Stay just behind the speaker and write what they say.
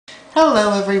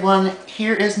Hello everyone,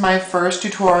 here is my first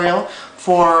tutorial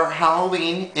for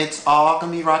Halloween. It's all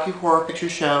going to be Rocky Horror Picture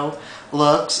Show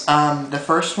looks. The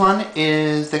first one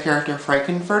is the character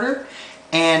Frank-N-Furter,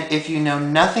 and if you know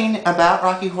nothing about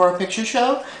Rocky Horror Picture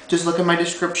Show, just look in my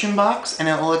description box and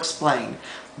it will explain.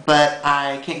 But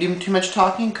I can't do too much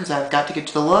talking because I've got to get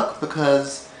to the look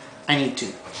because I need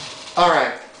to.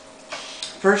 Alright,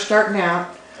 first starting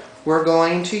out, we're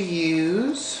going to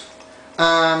use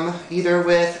either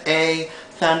with a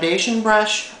foundation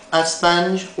brush, a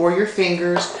sponge, or your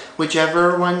fingers,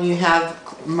 whichever one you have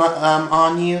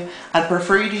on you. I'd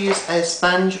prefer you to use a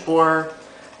sponge or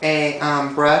a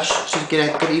brush to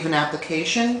get a good even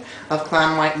application of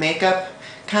clown white makeup,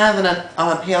 kind of in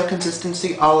a pale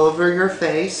consistency all over your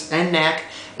face and neck.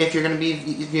 If you're going to be,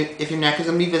 if your neck is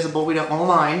going to be visible, we don't want a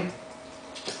line.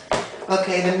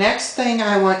 Okay, the next thing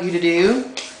I want you to do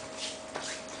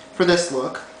for this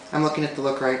look, I'm looking at the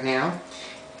look right now.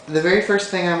 The very first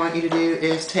thing I want you to do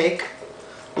is take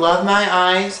Love My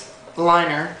Eyes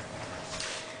liner,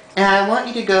 and I want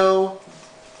you to go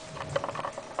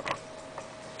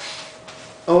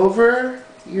over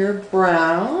your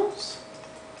brows,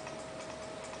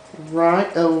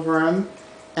 right over them,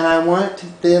 and I want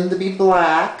them to be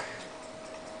black.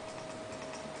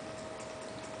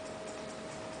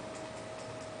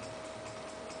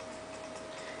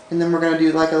 And then we're going to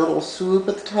do like a little swoop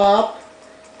at the top,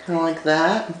 kind of like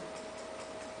that,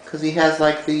 because he has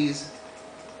like these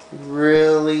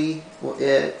really, well,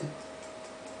 it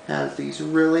has these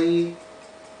really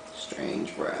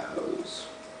strange brows.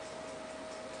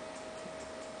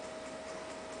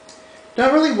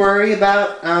 Don't really worry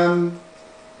about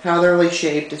how they're really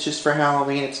shaped. It's just for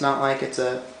Halloween. It's not like it's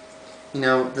a, you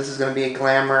know, this is going to be a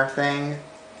glamour thing.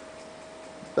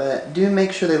 But do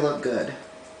make sure they look good.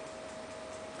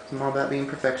 I'm all about being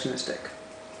perfectionistic.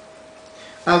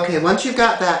 Okay, once you've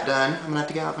got that done, I'm going to have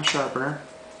to get out my sharpener.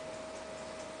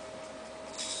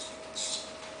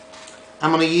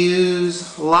 I'm going to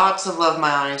use lots of Love My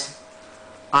Eyes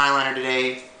eyeliner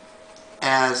today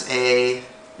as a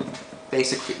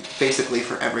basically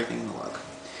for everything in the look.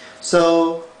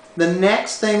 So the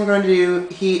next thing we're going to do,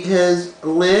 his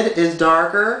lid is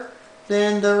darker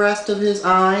than the rest of his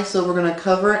eye, so we're going to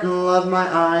cover it in Love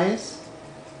My Eyes.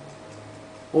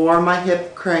 Or my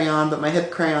hip crayon, but my hip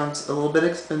crayon's a little bit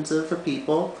expensive for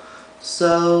people.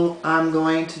 So I'm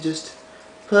going to just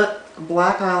put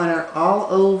black eyeliner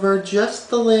all over just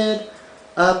the lid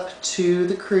up to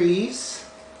the crease.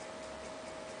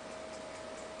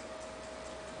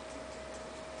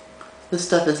 This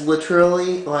stuff is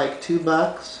literally like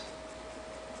 $2.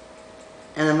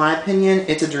 And in my opinion,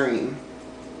 it's a dream.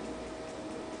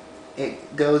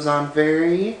 It goes on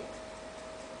very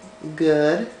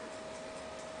good.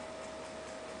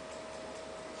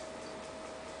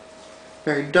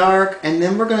 Very dark, and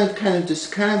then we're going to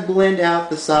kind of blend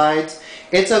out the sides.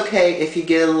 It's okay if you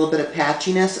get a little bit of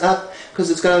patchiness up,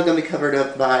 because it's going to be covered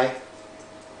up by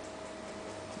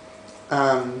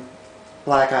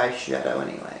black eyeshadow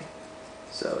anyway.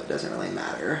 So it doesn't really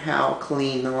matter how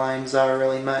clean the lines are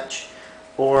really much,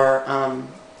 or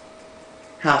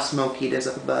how smoky it is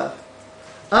up above.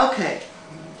 Okay,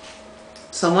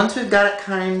 so once we've got it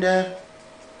kind of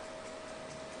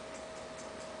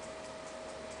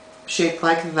shaped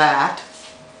like that,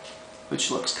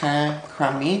 which looks kind of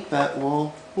crummy, but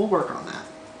we'll work on that.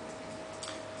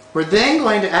 We're then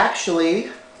going to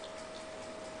actually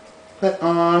put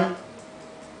on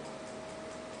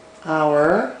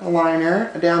our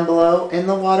liner down below in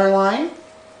the waterline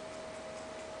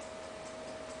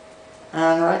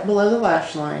and right below the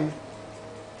lash line.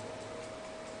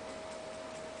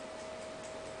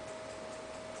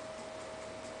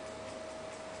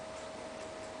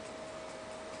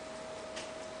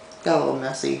 Got a little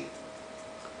messy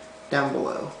down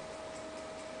below.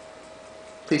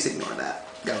 Please ignore that.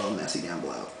 Got a little messy down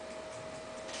below.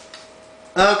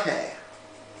 Okay.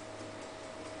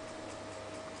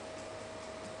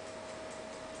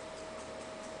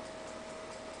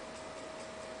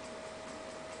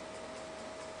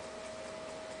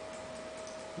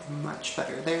 Much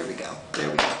better. There we go. There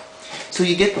we go. So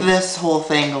you get this whole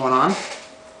thing going on.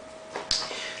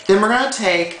 Then we're going to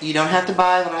take, you don't have to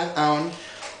buy what I own,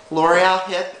 Loreal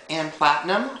Hip and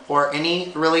Platinum, or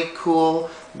any really cool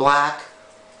black,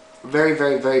 very,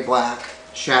 very, very black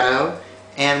shadow.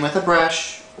 And with a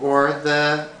brush or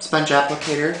the sponge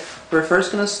applicator, we're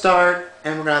first going to start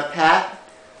and we're going to pat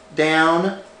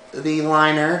down the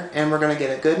liner and we're going to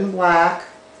get it good and black.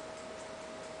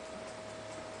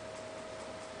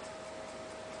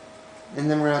 And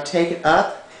then we're going to take it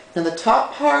up. And the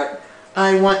top part,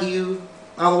 I want you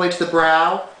all the way to the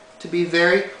brow to be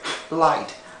very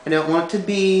light. I don't want it to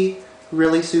be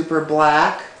really super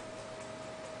black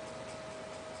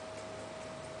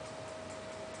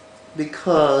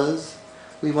because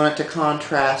we want it to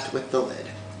contrast with the lid.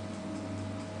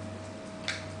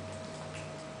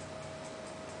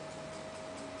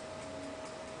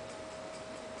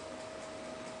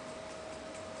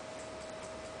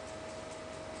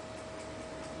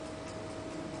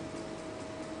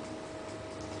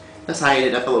 This eye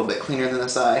ended up a little bit cleaner than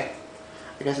this eye.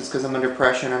 I guess it's because I'm under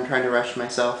pressure and I'm trying to rush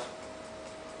myself.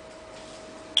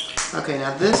 Okay,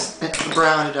 now this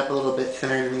brow ended up a little bit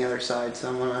thinner than the other side, so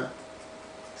I'm going to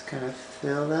just kind of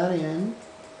fill that in.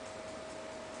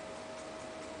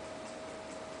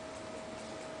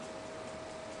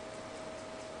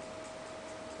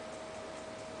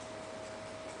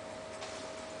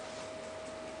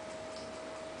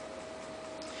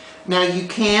 Now you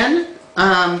can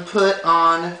put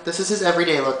on, this is his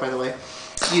everyday look by the way,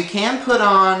 you can put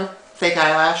on fake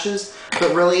eyelashes,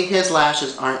 but really his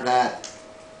lashes aren't that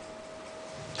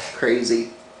crazy.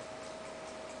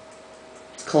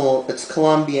 It's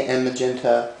Columbia and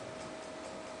Magenta.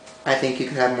 I think you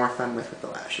could have more fun with the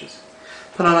lashes.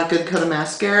 Put on a good coat of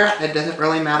mascara. It doesn't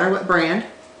really matter what brand.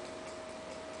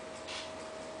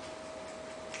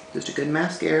 Just a good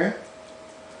mascara.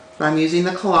 But I'm using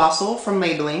the Colossal from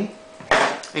Maybelline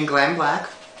in Glam Black.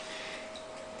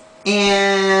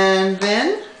 And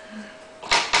then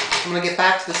I'm going to get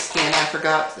back to the skin. I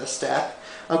forgot the step.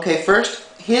 Okay, first,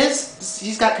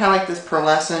 he's got kind of like this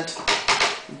pearlescent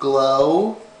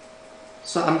glow.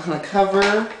 So I'm going to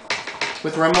cover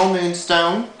with Rimmel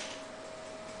Moonstone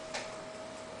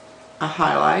a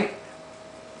highlight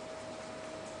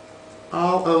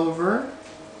all over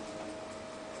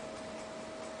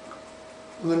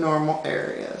the normal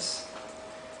areas.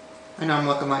 I know I'm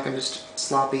looking like I'm just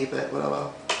sloppy, but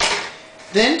whatever.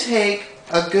 Then take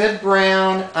a good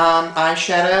brown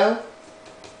eyeshadow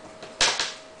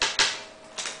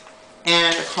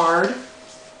and a card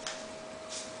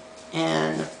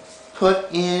and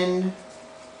put in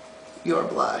your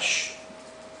blush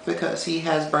because he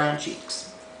has brown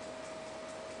cheeks.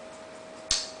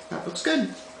 That looks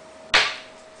good.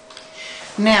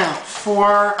 Now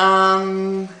for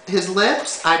his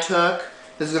lips, I took,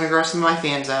 this is going to grow some of my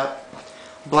fans out,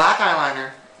 black eyeliner,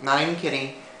 not even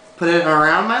kidding, put it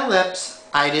around my lips.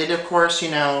 I did, of course, you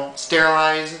know,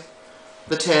 sterilize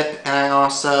the tip, and I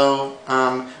also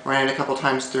ran it a couple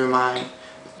times through my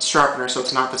sharpener so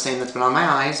it's not the same that's been on my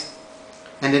eyes,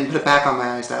 and didn't put it back on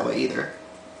my eyes that way either.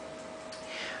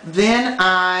 Then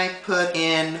I put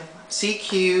in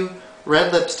CQ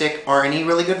red lipstick, or any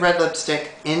really good red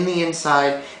lipstick, in the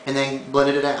inside and then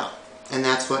blended it out, and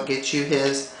that's what gets you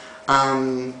his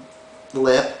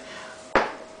lip.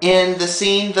 In the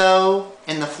scene though,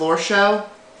 in the floor show,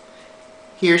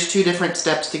 here's two different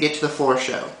steps to get to the floor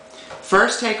show.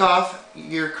 First, take off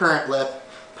your current lip,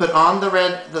 put on the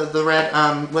red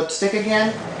lipstick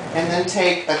again, and then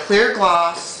take a clear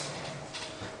gloss,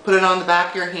 put it on the back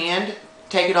of your hand,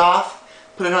 take it off,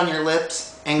 put it on your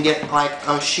lips, and get like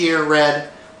a sheer red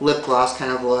lip gloss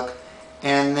kind of look.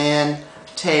 And then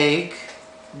take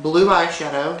blue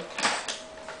eyeshadow,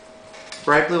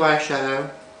 bright blue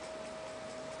eyeshadow,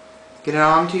 get it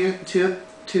onto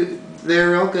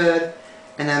there real good,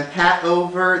 and then pat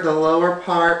over the lower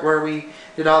part where we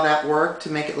did all that work to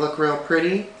make it look real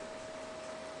pretty.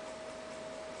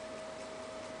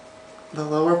 The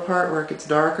lower part where it gets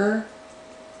darker.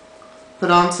 Put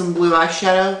on some blue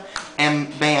eyeshadow,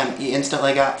 and bam, you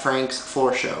instantly got Frank's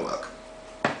floor show look.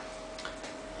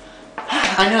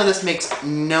 I know this makes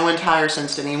no entire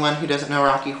sense to anyone who doesn't know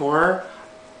Rocky Horror,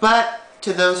 but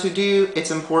to those who do,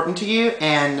 it's important to you,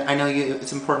 and I know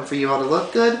it's important for you all to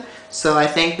look good. So I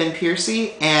thank Ben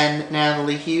Piercy and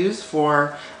Natalie Hughes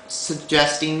for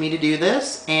suggesting me to do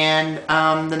this, and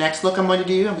the next look I'm going to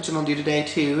do, which I'm going to do today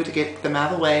too, to get them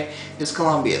out of the way, is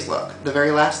Colombia's look. The very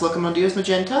last look I'm going to do is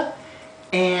Magenta,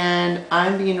 and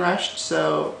I'm being rushed,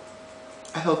 so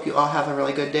I hope you all have a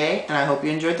really good day, and I hope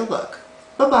you enjoyed the look.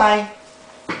 Bye-bye!